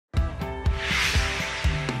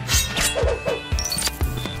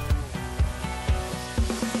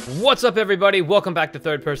What's up, everybody? Welcome back to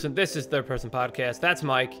Third Person. This is Third Person Podcast. That's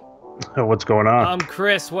Mike. What's going on? I'm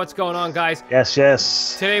Chris. What's going on, guys?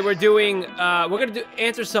 Yes. Today we're doing,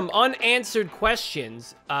 answer some unanswered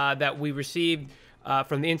questions that we received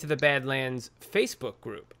from the Into the Badlands Facebook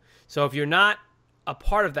group. So if you're not a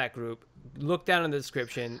part of that group, look down in the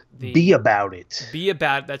description. Be about it. Be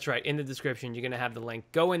about it. That's right. In the description, you're going to have the link.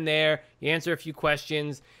 Go in there. You answer a few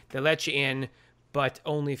questions. They let you in. But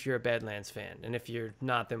only if you're a Badlands fan. And if you're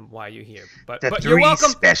not, then why are you here? But you're welcome.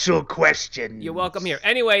 Special questions. You're welcome here.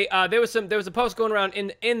 Anyway, there was a post going around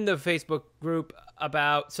in the Facebook group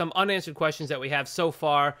about some unanswered questions that we have so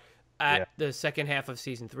far at the second half of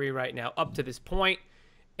season 3 right now, up to this point.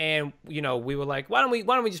 And we were like, why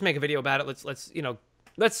don't we just make a video about it?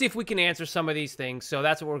 Let's see if we can answer some of these things. So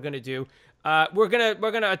that's what we're gonna do. We're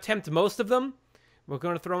gonna attempt most of them. We're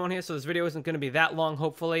gonna throw them on here, so this video isn't gonna be that long,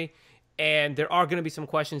 hopefully. And there are going to be some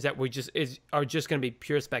questions that are just going to be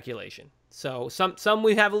pure speculation. So some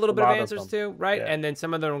we have a little bit of answers to, right? Yeah. And then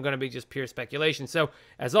some of them are going to be just pure speculation. So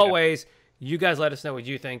as always, you guys let us know what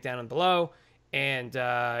you think down below, and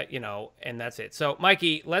and that's it. So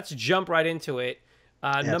Mikey, let's jump right into it.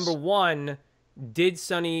 Yes. Number 1, did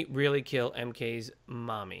Sonny really kill MK's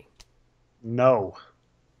mommy? No.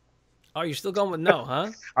 Oh, you're still going with no,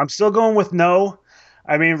 huh? I'm still going with no.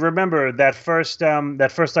 I mean, remember that first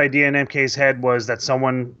idea in MK's head was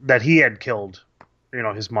that he had killed,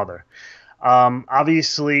 his mother.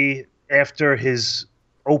 Obviously, after his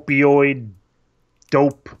opioid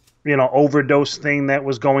dope, overdose thing that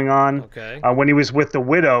was going on, when he was with the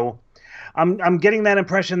widow, I'm getting that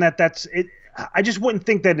impression that that's it. I just wouldn't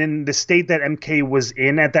think that in the state that MK was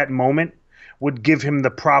in at that moment would give him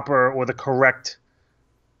the proper or the correct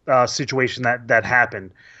situation that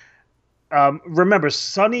happened. Remember,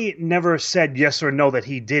 Sonny never said yes or no that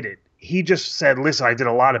he did it. He just said, listen, I did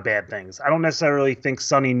a lot of bad things. I don't necessarily think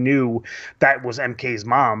Sonny knew that was MK's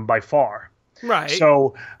mom by far. Right.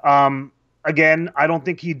 So, again, I don't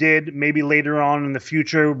think he did. Maybe later on in the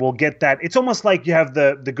future we'll get that. It's almost like you have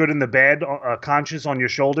the good and the bad conscience on your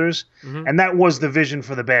shoulders, and that was the vision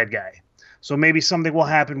for the bad guy. So maybe something will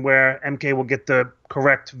happen where MK will get the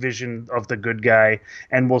correct vision of the good guy,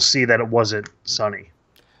 and we'll see that it wasn't Sonny.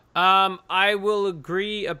 I will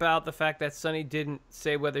agree about the fact that Sonny didn't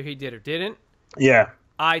say whether he did or didn't. Yeah.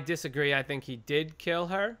 I disagree. I think he did kill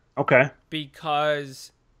her. Okay.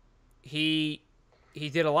 Because he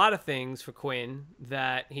did a lot of things for Quinn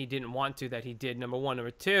that he didn't want to, that he did, number 1.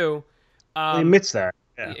 Number 2... he admits that.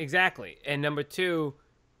 Yeah. Exactly. And number 2,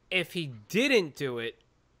 if he didn't do it,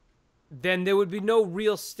 then there would be no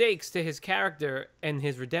real stakes to his character and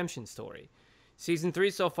his redemption story. Season 3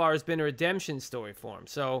 so far has been a redemption story for him,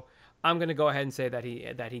 so I'm going to go ahead and say that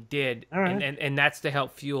he did, all right. and that's to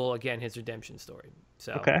help fuel again his redemption story.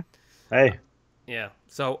 So okay, hey, yeah.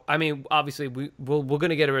 So I mean, obviously we're going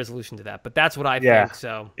to get a resolution to that, but that's what I think.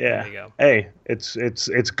 So there you go. Hey, it's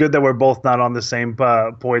good that we're both not on the same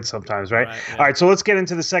point sometimes, right? Yeah. All right, so let's get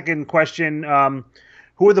into the second question.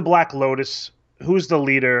 Who are the Black Lotus? Who's the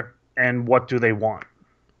leader, and what do they want?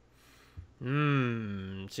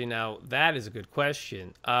 See, now that is a good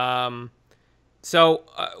question. So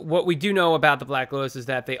what we do know about the Black Lotus is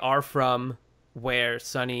that they are from where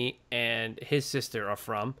Sonny and his sister are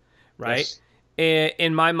from, right? Yes.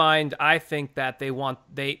 In my mind, I think that they want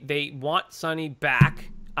Sonny back,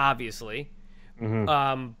 obviously.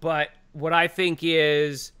 But what I think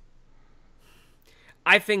is,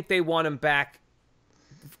 I think they want him back.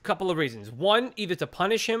 A couple of reasons. One, either to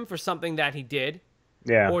punish him for something that he did.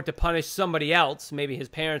 Yeah. Or to punish somebody else, maybe his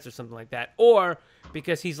parents or something like that. Or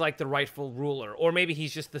because he's like the rightful ruler. Or maybe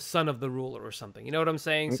he's just the son of the ruler or something. You know what I'm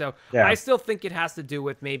saying? So I still think it has to do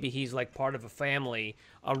with maybe he's like part of a family,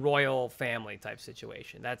 a royal family type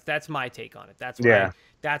situation. That's my take on it.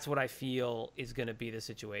 That's what I feel is going to be the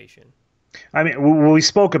situation. I mean, we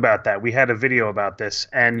spoke about that. We had a video about this.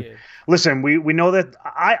 And listen, we know that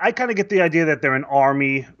I kind of get the idea that they're an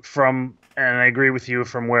army from... And I agree with you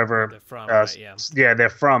from wherever they're from. Right, yeah, they're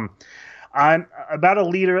from. About a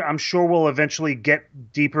leader, I'm sure we'll eventually get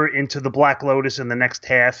deeper into the Black Lotus in the next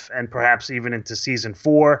half, and perhaps even into season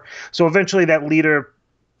 4. So eventually, that leader,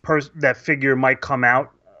 that figure, might come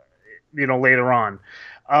out, later on.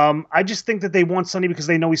 I just think that they want Sonny because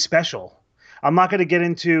they know he's special. I'm not going to get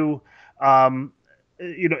into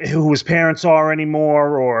who his parents are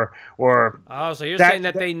anymore, or oh, so you're saying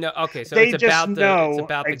that they know? Okay, so they it's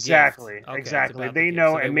about exactly, the gift. Okay, exactly. They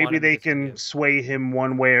know, and maybe they can sway him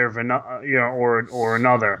one way or or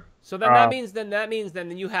another. So then that means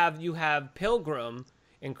you have Pilgrim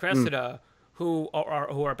and Cressida who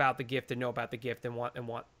are about the gift and know about the gift and want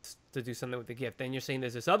to do something with the gift. Then you're saying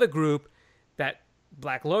there's this other group that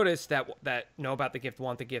Black Lotus that know about the gift,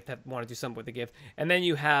 want the gift, want to do something with the gift, and then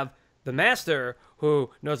you have the Master who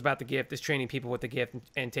knows about the gift, is training people with the gift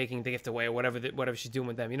and taking the gift away or whatever she's doing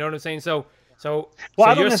with them. You know what I'm saying? So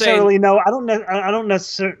I don't necessarily know. I don't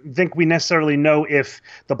necessarily think we necessarily know if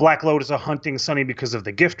the Black Lotus are hunting Sonny because of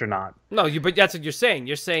the gift or not. No, but that's what you're saying.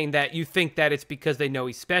 You're saying that you think that it's because they know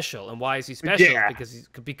he's special, and why is he special? Yeah.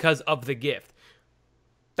 Because of the gift.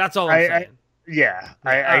 That's all I'm saying.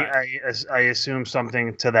 I assume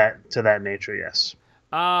something to that nature. Yes.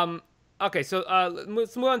 Okay, so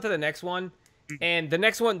let's move on to the next one, and the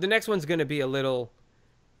next one's gonna be a little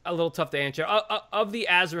tough to answer. Of the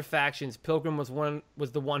Azra factions, Pilgrim was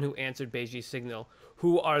the one who answered Beiji's signal.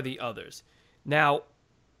 Who are the others? Now,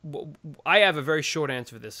 I have a very short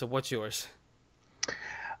answer for this. So, what's yours?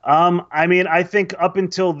 I mean, I think up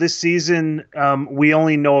until this season, we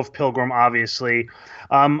only know of Pilgrim, obviously.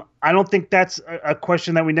 I don't think that's a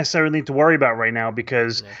question that we necessarily need to worry about right now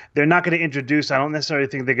because they're not going to introduce. I don't necessarily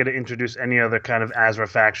think they're going to introduce any other kind of Azra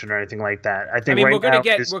faction or anything like that. I think we're going to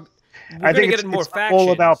get more factions.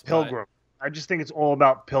 All about Pilgrim. I just think it's all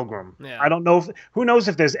about Pilgrim. Yeah. I don't know who knows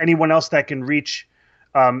if there's anyone else that can reach.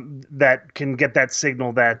 That can get that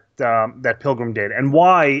signal that Pilgrim did, and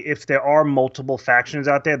why, if there are multiple factions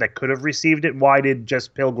out there that could have received it, why did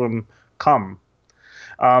just Pilgrim come?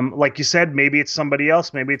 Like you said, maybe it's somebody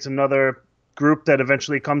else, maybe it's another group that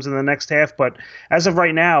eventually comes in the next half. But as of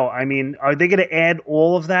right now, I mean, are they going to add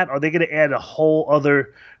all of that? Are they going to add a whole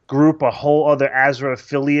other group, a whole other Azra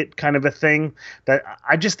affiliate kind of a thing? That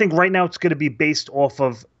I just think right now it's going to be based off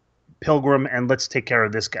of Pilgrim and let's take care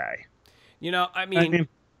of this guy. You know, I mean,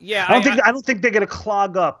 yeah. I don't think they're going to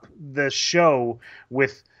clog up the show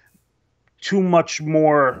with too much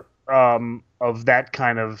more of that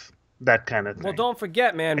kind of thing. Well, don't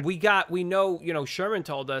forget, man. We know. Sherman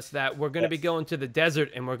told us that we're going to be going to the desert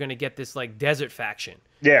and we're going to get this like desert faction.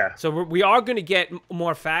 Yeah. So we are going to get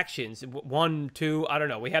more factions. 1, 2. I don't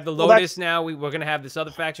know. We have the Lotus now. We're going to have this other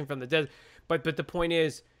faction from the desert. But the point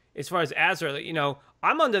is, as far as Azra,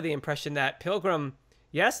 I'm under the impression that Pilgrim.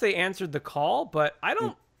 Yes, they answered the call, but I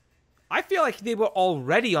feel like they were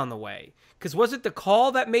already on the way. Because was it the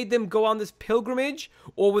call that made them go on this pilgrimage?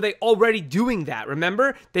 Or were they already doing that?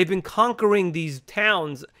 Remember? They've been conquering these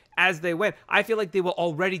towns as they went. I feel like they were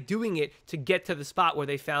already doing it to get to the spot where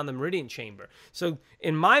they found the Meridian Chamber. So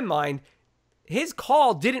in my mind, his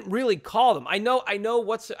call didn't really call them. I know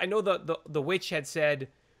the witch had said,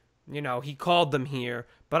 he called them here.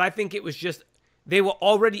 But I think it was just... They were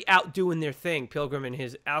already out doing their thing, Pilgrim and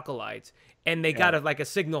his acolytes, and they got a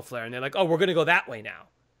signal flare, and they're like, "Oh, we're gonna go that way now."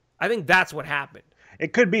 I think that's what happened.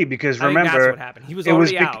 It could be because remember, that's what happened. He was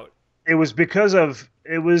already out. It was because of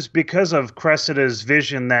Cressida's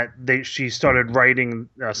vision that she started writing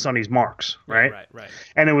Sonny's marks, right? Right.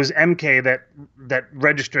 And it was MK that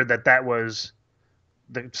registered that was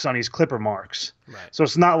the Sonny's clipper marks. Right. So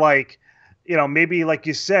it's not like. Maybe like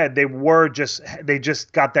you said, they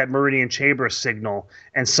just got that Meridian Chamber signal,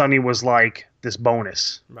 and Sonny was like this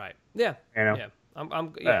bonus. Right. Yeah. Yeah.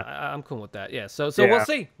 I'm cool with that. Yeah. So we'll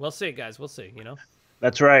see. We'll see, guys. We'll see.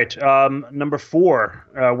 That's right. Number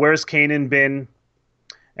 4. Where's Kanan been,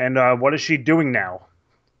 and what is she doing now?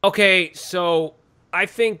 Okay. So I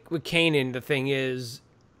think with Kanan, the thing is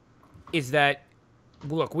that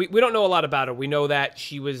look, we don't know a lot about her. We know that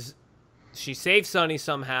she saved Sonny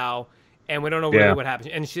somehow. And we don't know really what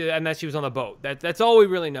happened, and that she was on the boat. That's all we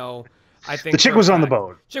really know. I think the chick was on the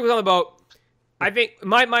boat. Chick was on the boat. I think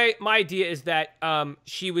my idea is that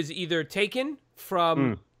she was either taken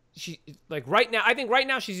from right now. I think right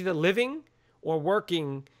now she's either living or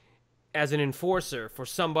working as an enforcer for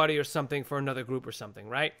somebody or something for another group or something,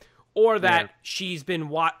 right? Or that she's been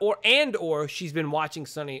or she's been watching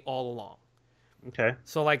Sonny all along. Okay.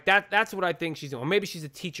 So like that's what I think she's doing. Or maybe she's a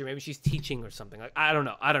teacher. Maybe she's teaching or something. Like I don't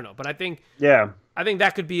know. But I think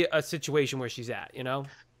that could be a situation where she's at.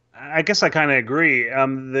 I guess I kind of agree.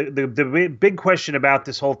 The big question about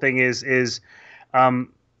this whole thing is how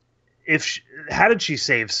did she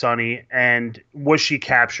save Sonny, and was she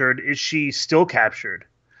captured? Is she still captured?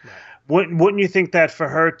 Wouldn't you think that for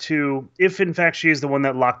her to, if in fact she is the one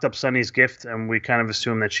that locked up Sonny's gift, and we kind of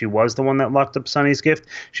assume that she was the one that locked up Sonny's gift,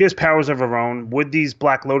 she has powers of her own. Would these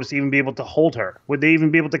Black Lotus even be able to hold her? Would they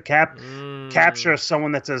even be able to capture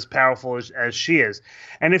someone that's as powerful as she is?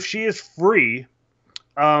 And if she is free,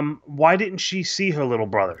 why didn't she see her little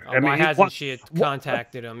brother? Why hasn't she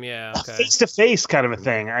contacted him? Yeah, okay. Face to face kind of a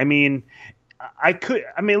thing. I mean,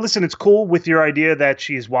 listen, it's cool with your idea that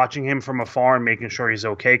she's watching him from afar and making sure he's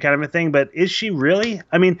okay kind of a thing, but is she really?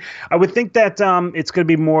 I mean, I would think that it's going to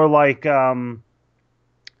be more like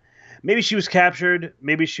maybe she was captured.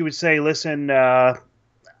 Maybe she would say, "Listen, I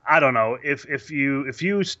don't know. If you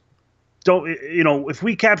don't, if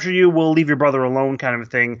we capture you, we'll leave your brother alone," kind of a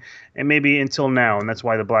thing, and maybe until now, and that's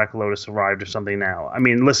why the Black Lotus arrived or something. Now, I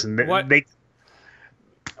mean, listen, What? they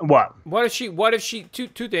what? What if she? What if she?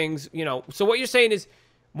 Two things. So what you're saying is,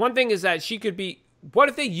 one thing is that she could be. What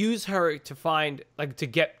if they use her to find, like, to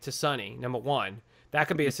get to Sunny? Number one, that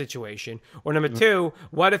could be a situation. Or number two,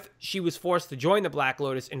 what if she was forced to join the Black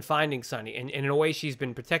Lotus in finding Sunny, and in a way she's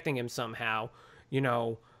been protecting him somehow,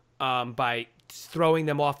 by throwing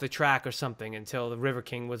them off the track or something until the River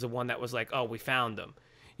King was the one that was like, oh, we found them.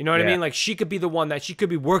 You know what I mean? Like, she could be the one that she could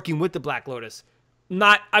be working with the Black Lotus.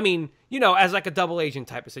 Not, I mean, as like a double agent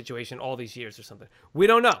type of situation all these years or something. We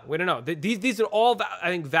don't know. We don't know. These are all, I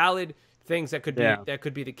think, valid things that could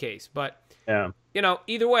be the case. But,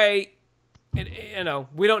 either way,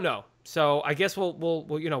 we don't know. So I guess we're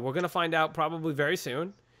going to find out probably very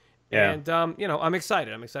soon. Yeah. And, I'm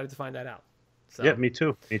excited. I'm excited to find that out. So, yeah, me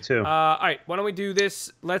too. Me too. All right, why don't we do this?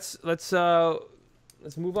 Let's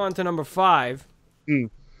move on to number 5.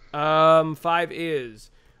 5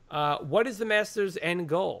 is, what is the Master's end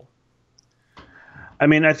goal? I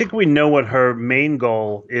mean, I think we know what her main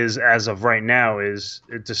goal is as of right now is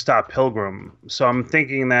to stop Pilgrim. So I'm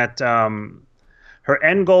thinking that her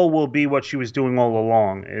end goal will be what she was doing all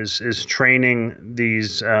along: is training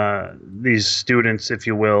these students, if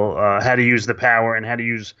you will, how to use the power and how to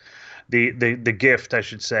use the gift, I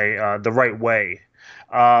should say, the right way.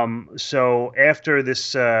 So after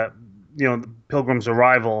this, Pilgrim's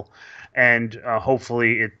arrival, and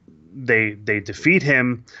hopefully they defeat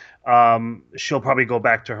him, she'll probably go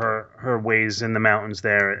back to her ways in the mountains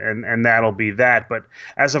there, and that'll be that. But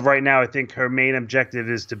as of right now, I think her main objective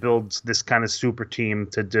is to build this kind of super team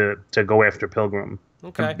to go after Pilgrim.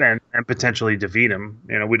 Okay. And potentially defeat him.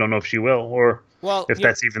 We don't know if she will, or if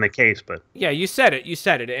that's even the case. But yeah, you said it.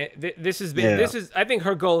 This is. I think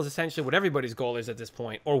her goal is essentially what everybody's goal is at this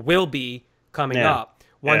point, or will be coming up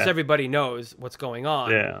once everybody knows what's going on.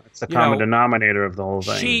 Yeah, it's the common denominator of the whole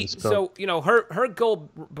thing. Her goal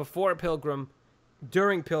before Pilgrim,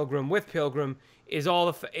 during Pilgrim, with Pilgrim is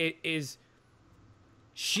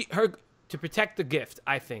to protect the gift.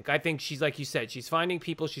 I think she's, like you said, she's finding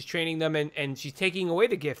people, she's training them, and she's taking away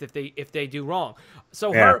the gift if they do wrong.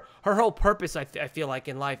 So her whole purpose, I feel like,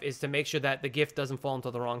 in life is to make sure that the gift doesn't fall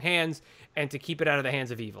into the wrong hands and to keep it out of the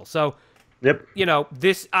hands of evil. So,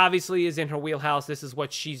 this obviously is in her wheelhouse. This is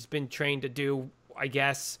what she's been trained to do, I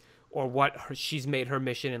guess, or what she's made her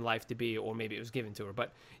mission in life to be, or maybe it was given to her.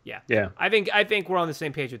 But I think we're on the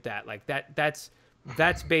same page with that. Like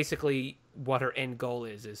that's basically what her end goal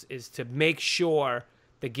is to make sure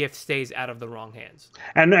the gift stays out of the wrong hands.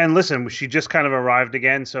 And listen, she just kind of arrived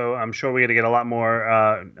again, so I'm sure we're going to get a lot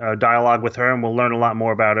more dialogue with her, and we'll learn a lot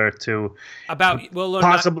more about her too. We'll learn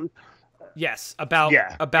possibly. About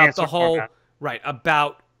the whole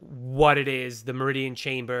about what it is, the Meridian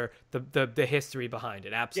Chamber, the history behind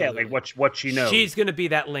it. Absolutely. Yeah, like what she knows. She's going to be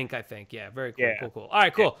that link, I think. Yeah, very cool. Cool. All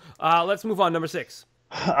right, cool. Let's move on. Number 6.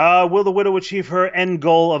 Will the Widow achieve her end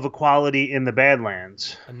goal of equality in the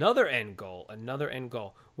Badlands? Another end goal.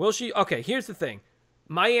 Will she? Okay, here's the thing.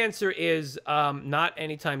 My answer is not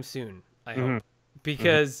anytime soon, I hope.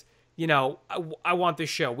 Because, I want this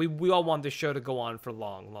show. We all want this show to go on for a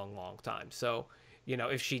long, long, long time. So,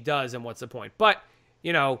 if she does, then what's the point? But,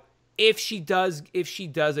 if she does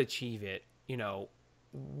achieve it,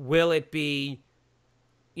 will it be,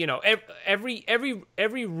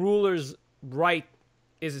 every ruler's right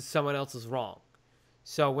is someone else's wrong.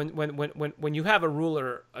 So when you have a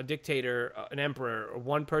ruler, a dictator, an emperor, or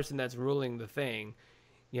one person that's ruling the thing,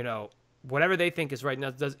 whatever they think is right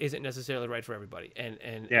isn't necessarily right for everybody, and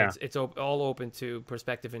it's all open to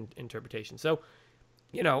perspective and interpretation. So,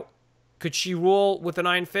 could she rule with an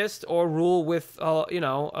iron fist or rule with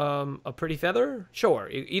a pretty feather? Sure,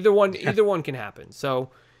 either one can happen.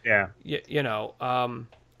 So I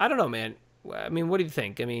don't know, man. I mean, what do you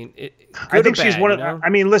think? I mean, I think she's one of. I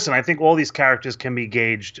mean, listen. I think all these characters can be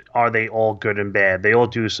gauged. Are they all good and bad? They all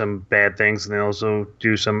do some bad things, and they also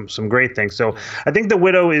do some great things. So I think the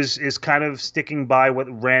Widow is kind of sticking by what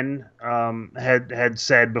Ren had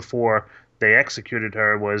said before they executed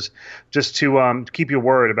her, was just to keep your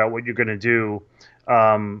word about what you're going to do.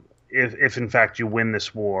 If in fact you win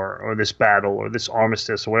this war or this battle or this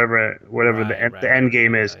armistice or whatever the end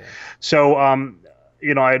game is. Yeah. So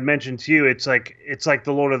I had mentioned to you, it's like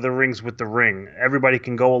the Lord of the Rings with the ring. Everybody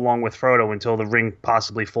can go along with Frodo until the ring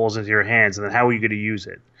possibly falls into your hands, and then how are you going to use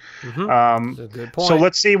it? That's a good point. So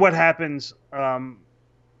let's see what happens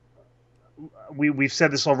we've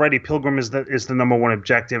said this already. Pilgrim is the number one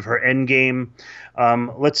objective. Her end game.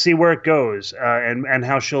 Let's see where it goes, and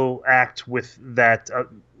how she'll act with that.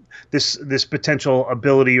 This potential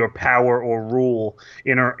ability or power or rule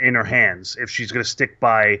in her hands. If she's going to stick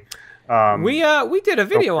by. We did a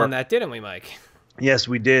video on that, didn't we, Mike? Yes,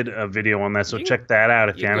 we did a video on that, so check that out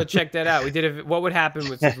if you can. Go check that out. We did what would happen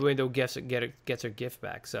if Window gets her gift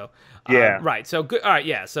back. So yeah, right. So good. All right,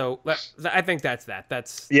 yeah. So I think that's that.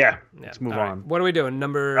 That's yeah. Let's move on. What are we doing?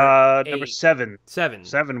 Number number 7.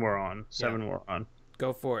 Seven. We're on. We're on.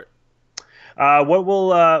 Go for it.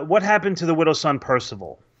 What happened to the widow's son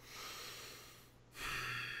Percival?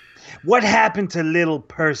 What happened to little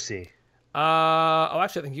Percy?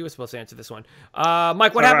 Actually, I think you were supposed to answer this one.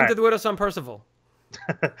 Mike, what happened to the widow's son Percival?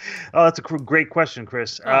 Oh, that's a great question,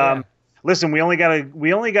 Chris. Yeah. Listen, we only got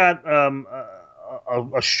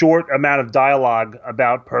a short amount of dialogue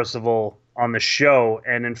about Percival on the show,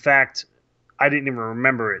 and in fact, I didn't even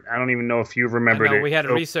remember it. I don't even know if you remembered it. We had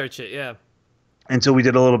to research it, yeah. Until we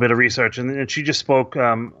did a little bit of research, and she just spoke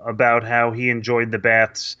about how he enjoyed the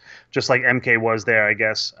baths, just like MK was there, I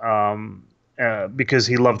guess. Because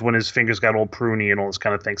he loved when his fingers got all pruny and all this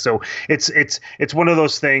kind of thing. So it's one of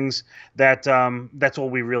those things that that's all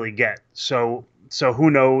we really get. So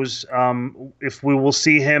who knows if we will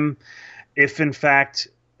see him. If in fact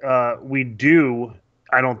we do,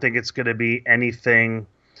 I don't think it's going to be anything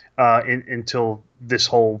until this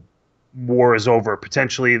whole war is over.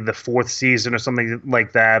 Potentially the 4th season or something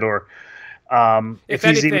like that, or if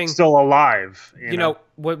he's even still alive. You know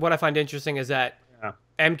what I find interesting is that.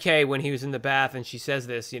 MK, when he was in the bath and she says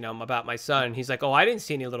this, about my son, he's like, "Oh, I didn't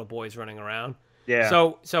see any little boys running around." Yeah.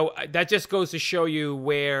 So that just goes to show you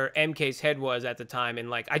where MK's head was at the time,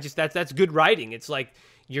 and like that's good writing. It's like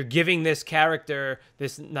you're giving this character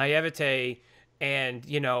this naivete, and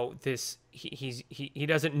this he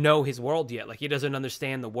doesn't know his world yet. Like he doesn't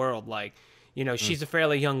understand the world. Like she's a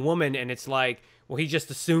fairly young woman, and it's like, well, he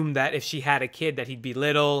just assumed that if she had a kid that he'd be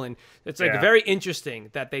little, and it's like very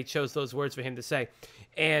interesting that they chose those words for him to say.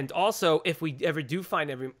 And also, if we ever do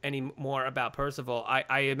find any more about Percival,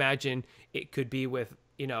 I imagine it could be with,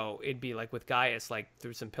 it'd be like with Gaius, like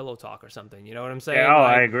through some pillow talk or something. You know what I'm saying? Yeah,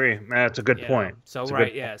 I agree. That's a good point. So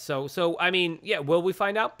right, So I mean, will we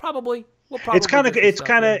find out? Probably. We'll probably.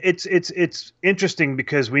 It's interesting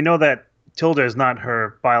because we know that Tilda is not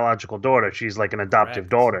her biological daughter. She's like an adoptive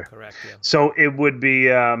daughter. Correct. Yeah. So it would be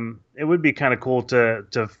kind of cool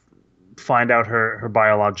to find out her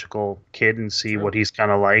biological kid and see what he's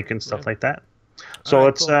kind of like and stuff like that. So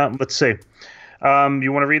let's see.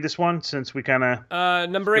 You want to read this one since we kind of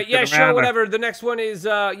number 8? Yeah, sure. Whatever. The next one is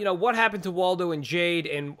what happened to Waldo and Jade,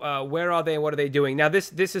 and where are they and what are they doing? Now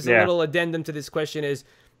this is a little addendum to this question is.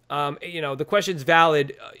 The question's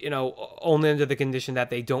valid, only under the condition that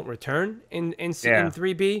they don't return in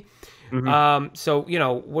 3B. Mm-hmm. So,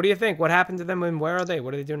 what do you think? What happened to them and where are they?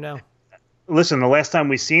 What are they doing now? Listen, the last time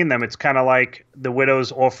we seen them, it's kind of like the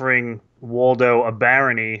widow's offering Waldo a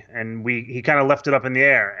barony, and he kind of left it up in the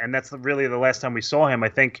air. And that's really the last time we saw him. I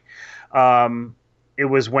think it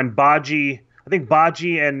was when Baji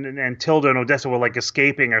and Tilda and Odessa were like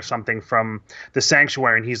escaping or something from the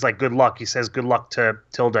sanctuary, and he's like, "Good luck." He says, "Good luck" to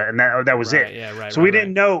Tilda, and that was it. Yeah, right. So we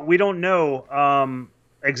don't know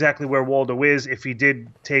exactly where Waldo is. If he did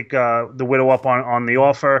take the widow up on the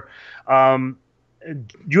offer,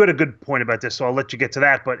 you had a good point about this, so I'll let you get to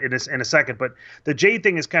that, but in a second. But the Jade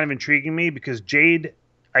thing is kind of intriguing me because Jade,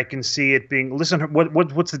 I can see it being. Listen,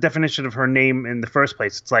 what's the definition of her name in the first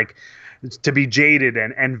place? It's like. To be jaded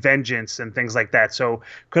and vengeance and things like that. So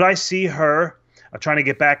could I see her trying to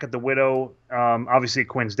get back at the widow? Obviously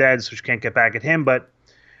Quinn's dead, so she can't get back at him. But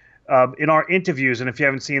in our interviews, and if you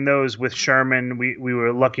haven't seen those with Sherman, we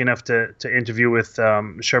were lucky enough to interview with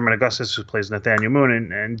Sherman Augustus, who plays Nathaniel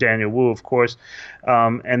Moon, and Daniel Wu, of course.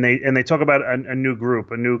 And they talk about a new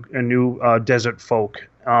group, a new desert folk.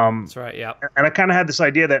 That's right. Yeah. And I kind of had this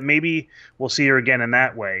idea that maybe we'll see her again in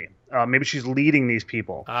that way. Maybe she's leading these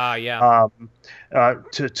people. To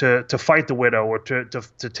fight the widow or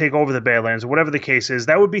to take over the Badlands or whatever the case is.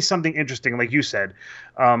 That would be something interesting, like you said.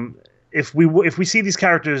 If we see these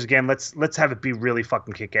characters again, let's have it be really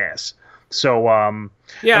fucking kick ass. So I mean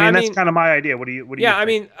that's kind of my idea. What do you? Yeah, I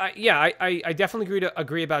mean, I definitely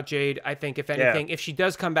agree about Jade. I think if anything, if she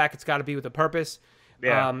does come back, it's got to be with a purpose.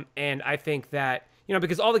 Yeah. And I think that.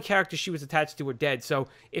 Because all the characters she was attached to were dead. So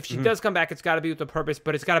if she does come back, it's got to be with a purpose,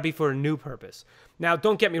 but it's got to be for a new purpose. Now,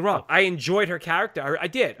 don't get me wrong. I enjoyed her character. I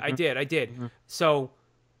did. Mm-hmm. So,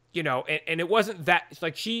 and it wasn't that,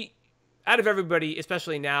 like she, out of everybody,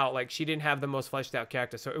 especially now, like she didn't have the most fleshed out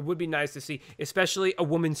character. So it would be nice to see, especially a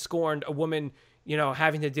woman scorned, a woman, you know,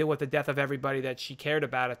 having to deal with the death of everybody that she cared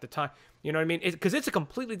about at the time. You know what I mean? Because it's a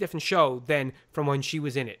completely different show than from when she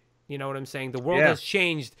was in it. You know what I'm saying? The world has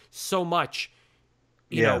changed so much,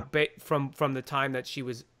 you know, from the time that she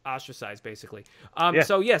was ostracized, basically.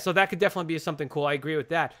 So that could definitely be something cool. I agree with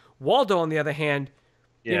that. Waldo, on the other hand,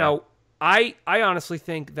 you know, I honestly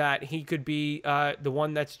think that he could be the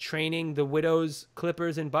one that's training the widows,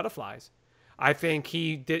 clippers, and butterflies. I think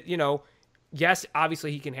he did, you know, yes,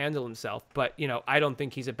 obviously he can handle himself, but, you know, I don't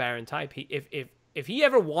think he's a Baron type. If he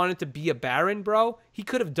ever wanted to be a Baron, bro, he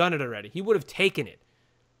could have done it already. He would have taken it.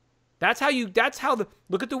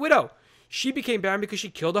 Look at the widow. She became Baron because she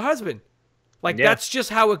killed her husband. Like, that's just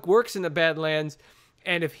how it works in the Badlands.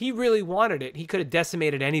 And if he really wanted it, he could have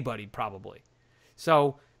decimated anybody, probably.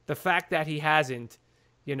 So the fact that he hasn't,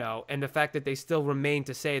 you know, and the fact that they still remain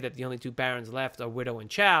to say that the only 2 Barons left are Widow and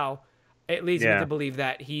Chow, it leads me to believe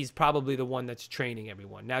that he's probably the one that's training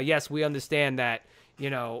everyone. Now, yes, we understand that, you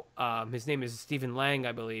know, his name is Stephen Lang,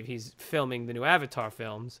 I believe. He's filming the new Avatar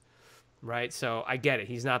films. Right, so I get it.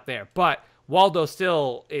 He's not there, but Waldo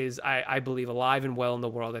still is, I believe, alive and well in the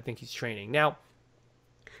world. I think he's training now.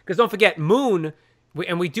 Because don't forget, Moon,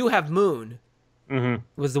 and we do have Moon,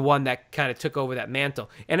 was the one that kind of took over that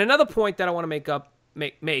mantle. And another point that I want to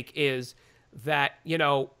make is that, you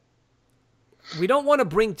know, we don't want to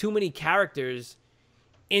bring too many characters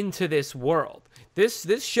into this world.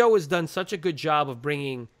 This show has done such a good job of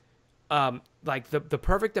bringing, like the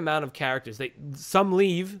perfect amount of characters. Some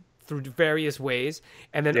leave through various ways,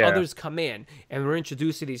 and then others come in, and we're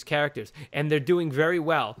introduced to these characters, and they're doing very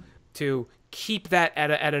well to keep that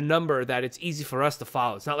at a number that it's easy for us to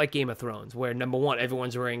follow. It's not like Game of Thrones, where number one,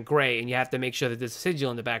 everyone's wearing gray, and you have to make sure that there's a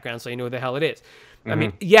sigil in the background so you know who the hell it is. I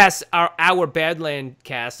mean, yes, our Badland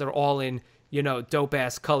cast are all in, you know,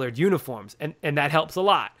 dope-ass colored uniforms, and that helps a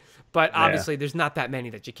lot. But obviously, there's not that many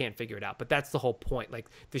that you can't figure it out. But that's the whole point. Like,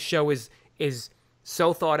 the show is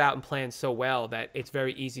so thought out and planned so well that it's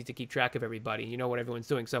very easy to keep track of everybody. You know what everyone's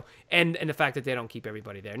doing. So, and the fact that they don't keep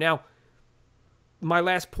everybody there. Now, my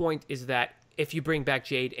last point is that if you bring back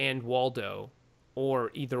Jade and Waldo,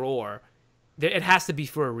 or either or, it has to be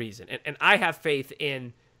for a reason. And I have faith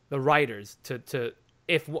in the writers to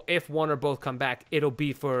if one or both come back, it'll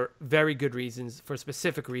be for very good reasons, for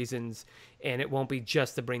specific reasons, and it won't be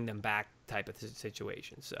just to bring them back type of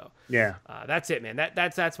situation. So that's it, man.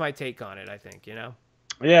 That's my take on it. I think, you know.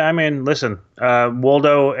 Yeah, I mean, listen,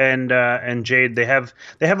 Waldo and Jade, they have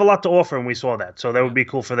a lot to offer, and we saw that. So that would be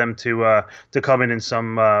cool for them to come in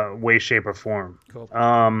some way, shape, or form. Cool.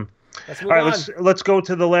 All right, let's go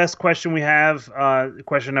to the last question we have.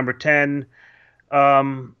 Question number 10.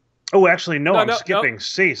 Oh, actually, no, I'm skipping. No.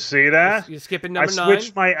 See that? You're skipping number 9.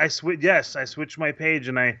 I switched my page,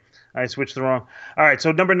 and I switched the wrong. All right,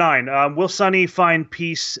 so number 9. Will Sunny find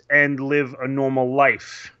peace and live a normal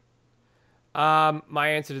life? My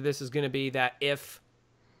answer to this is going to be that if,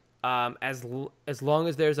 as long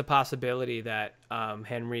as there's a possibility that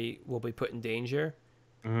Henry will be put in danger,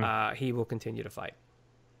 he will continue to fight.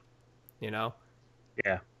 You know?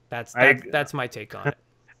 Yeah. That's my take on it.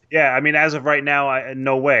 Yeah, I mean, as of right now,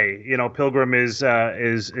 no way. You know, Pilgrim is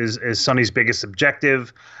Sonny's biggest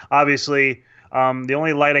objective. Obviously, the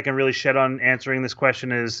only light I can really shed on answering this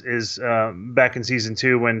question is back in season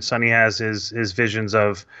 2 when Sonny has his visions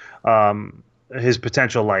of his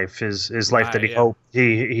potential life, his life that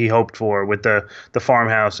he hoped for with the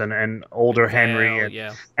farmhouse and older Henry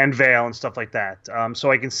and Vale and stuff like that.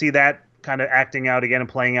 So I can see that kind of acting out again and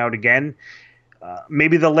playing out again.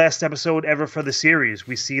 Maybe the last episode ever for the series,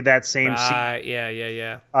 we see that same scene. Yeah.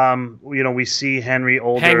 You know, we see Henry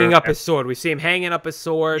older, hanging up his sword. We see him hanging up his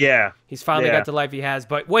sword. Yeah, he's finally got the life he has.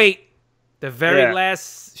 But wait, the very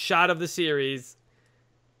last shot of the series,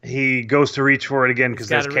 he goes to reach for it again because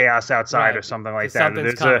there's chaos outside or something like that.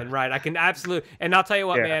 Something's coming, right? I can absolutely, and I'll tell you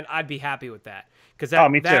what, man, I'd be happy with that.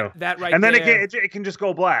 Me too. That right and then there, it can just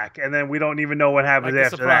go black, and then we don't even know what happens like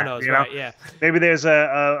after Sopranos, that. You know? Right? Yeah. Maybe there's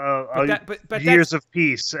but years of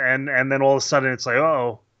peace, and then all of a sudden it's like,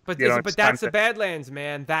 oh. But that's the Badlands,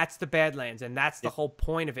 man. That's the Badlands, and that's the whole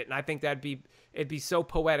point of it. And I think it'd be so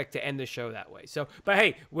poetic to end the show that way. So, but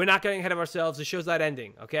hey, we're not getting ahead of ourselves. The show's not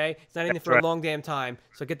ending, okay? It's not ending for a long damn time.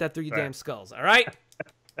 So get that through your damn skulls, all right?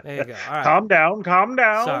 There you go. All right. Calm down.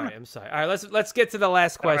 I'm sorry. All right, let's get to the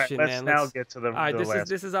last question, man. Let's get to the. All right,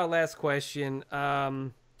 this is our last question.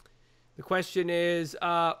 The question is,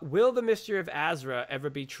 will the mystery of Azra ever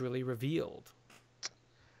be truly revealed?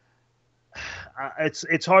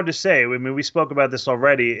 it's hard to say. I mean, we spoke about this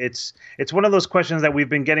already. It's one of those questions that we've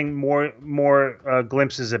been getting more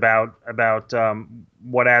glimpses about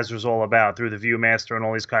what Azra's all about through the Viewmaster and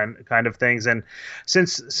all these kind of things. And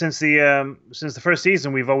since the first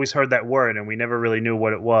season, we've always heard that word, and we never really knew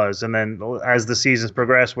what it was. And then as the seasons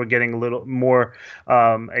progress, we're getting a little more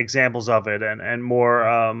examples of it and more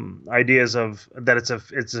ideas of that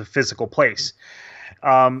it's a physical place.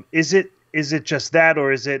 Is it just that,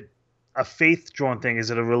 or is it a faith-drawn thing? Is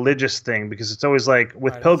it a religious thing? Because it's always like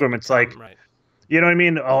with Pilgrim, it's like, you know what I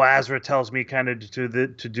mean? Oh, Azra tells me kind of to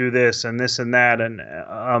do this and this and that,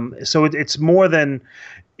 and so it's more than,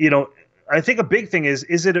 you know. I think a big thing is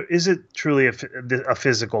it truly a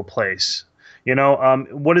physical place? You know,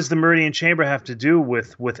 what does the Meridian Chamber have to do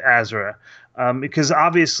with Azra? Because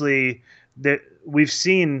obviously we've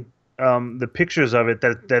seen the pictures of it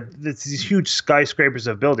that it's these huge skyscrapers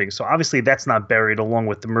of buildings. So obviously that's not buried along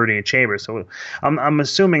with the Meridian Chamber. So I'm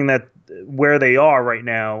assuming that where they are right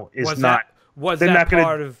now is not. Was that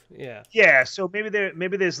part of Yeah. So maybe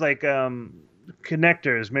there's like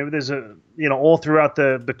connectors. Maybe there's all throughout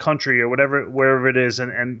the country or wherever it is,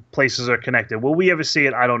 and places are connected. Will we ever see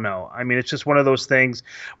it? I don't know. I mean, it's just one of those things.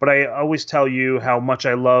 But I always tell you how much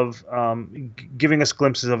I love giving us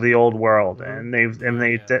glimpses of the old world, and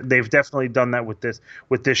they've definitely done that with this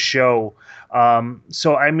show.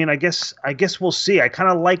 So I mean, I guess we'll see. I kind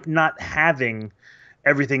of like not having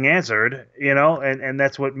everything answered, and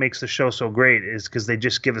that's what makes the show so great, is because they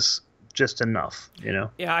just give us just enough,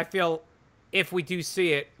 Yeah, I feel if we do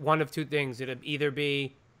see it, one of two things: it'll either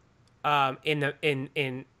be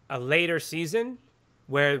in a later season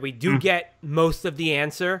where we do get most of the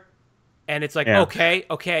answer, and it's like okay,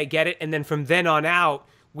 I get it, and then from then on out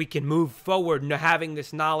we can move forward, having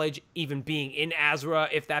this knowledge, even being in Azra,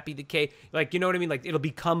 if that be the case. Like, you know what I mean? Like, it'll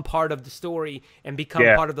become part of the story and become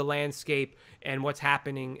part of the landscape and what's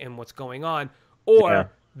happening and what's going on, or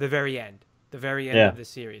the very end of the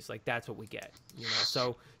series. Like, that's what we get,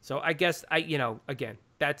 So I guess again,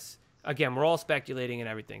 we're all speculating and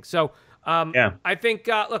everything. So I think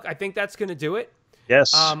I think that's gonna do it.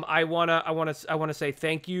 Yes. I wanna say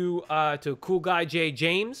thank you to Coolguyj J.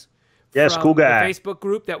 James. Yes, from Coolguyj. the Facebook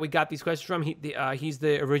group that we got these questions from. He's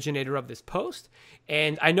the originator of this post,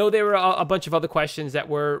 and I know there were a bunch of other questions that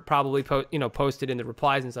were probably posted in the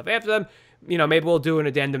replies and stuff after them. Maybe we'll do an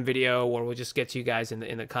addendum video, or we'll just get to you guys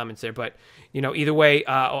in the comments there. But either way,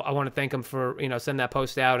 I want to thank them for sending that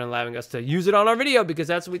post out and allowing us to use it on our video, because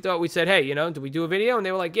that's what we thought. We said, hey, do we do a video? And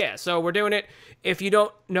they were like, yeah. So we're doing it. If you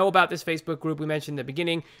don't know about this Facebook group we mentioned in the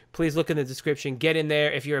beginning, please look in the description. Get in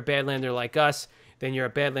there. If you're a Badlander like us, then you're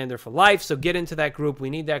a Badlander for life. So get into that group.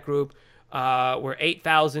 We need that group. We're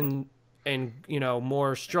 8,000 and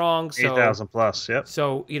more strong. So 8,000 plus. Yep.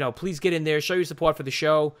 So please get in there. Show your support for the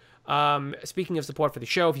show. Speaking of support for the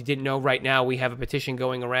show, if you didn't know, right now we have a petition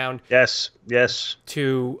going around. Yes.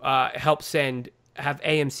 To help have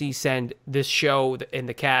AMC send this show and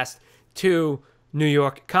the cast to New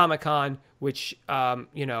York Comic-Con, which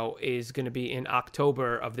is going to be in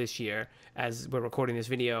October of this year as we're recording this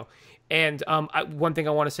video. And one thing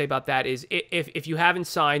I want to say about that is if you haven't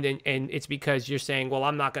signed and it's because you're saying, well,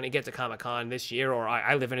 I'm not going to get to Comic-Con this year, or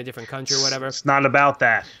I live in a different country or whatever. It's not about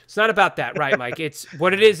that. It's not about that, right, Mike? It's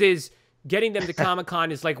what it is getting them to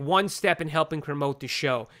Comic-Con is like one step in helping promote the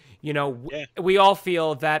show. We all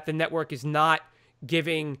feel that the network is not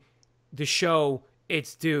giving the show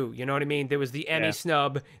its due. You know what I mean? There was the Emmy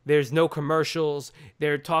snub. There's no commercials.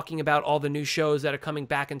 They're talking about all the new shows that are coming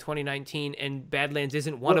back in 2019, and Badlands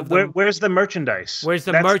isn't one of them. Where's the merchandise? Where's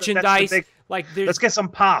the merchandise? Let's get some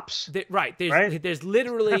pops. There's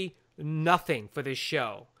literally nothing for this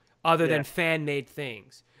show other than fan-made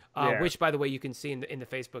things. Which, by the way, you can see in the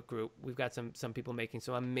Facebook group. We've got some people making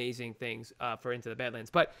some amazing things for Into the Badlands.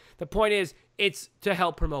 But the point is, it's to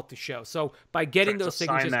help promote the show. So by getting those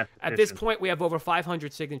signatures, at this point, we have over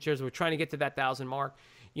 500 signatures. We're trying to get to that 1,000 mark.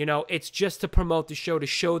 It's just to promote the show, to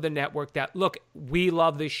show the network that, look, we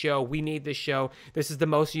love this show. We need this show. This is the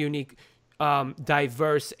most unique,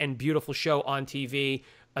 diverse, and beautiful show on TV.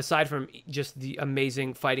 Aside from just the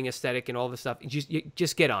amazing fighting aesthetic and all the stuff,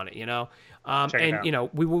 just get on it,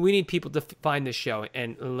 we need people to find this show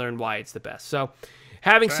and learn why it's the best. So,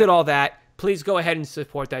 having said all that, please go ahead and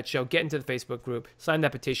support that show. Get into the Facebook group, sign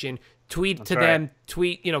that petition, tweet to them,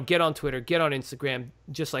 get on Twitter, get on Instagram,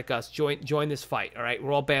 just like us. Join this fight, all right?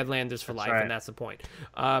 We're all Badlanders for life, and that's the point.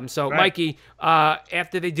 Mikey,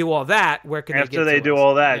 after they do all that, where can they get to us? After they do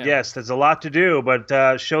all that, yes, there's a lot to do,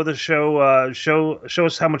 but show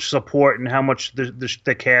us how much support and how much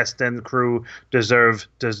the cast and the crew deserve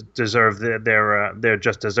their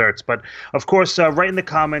just desserts. But of course, write in the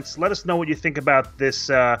comments. Let us know what you think about this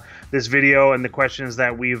video and the questions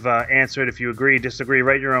that we've answered. If you agree, disagree,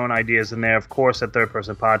 write your own ideas in there. Of course, at Third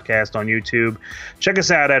Person Podcast on YouTube. Check us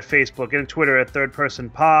out at Facebook and Twitter at Third Person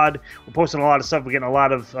Pod. We're posting a lot of stuff. We're getting a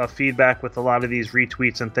lot of feedback with a lot of these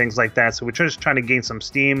retweets and things like that. So we're just trying to gain some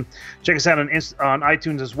steam. Check us out on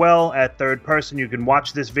iTunes as well at Third Person. You can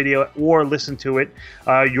watch this video or listen to it,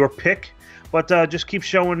 your pick. But just keep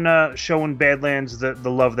showing Badlands the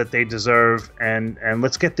love that they deserve, and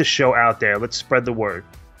let's get this show out there. Let's spread the word.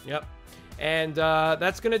 Yep. And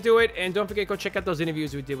that's going to do it. And don't forget, go check out those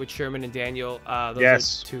interviews we did with Sherman and Daniel.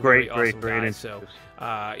 Those are two very awesome guys. So,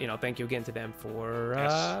 thank you again to them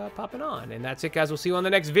for popping on. And that's it, guys. We'll see you on the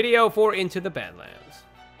next video for Into the Badlands.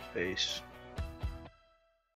 Peace.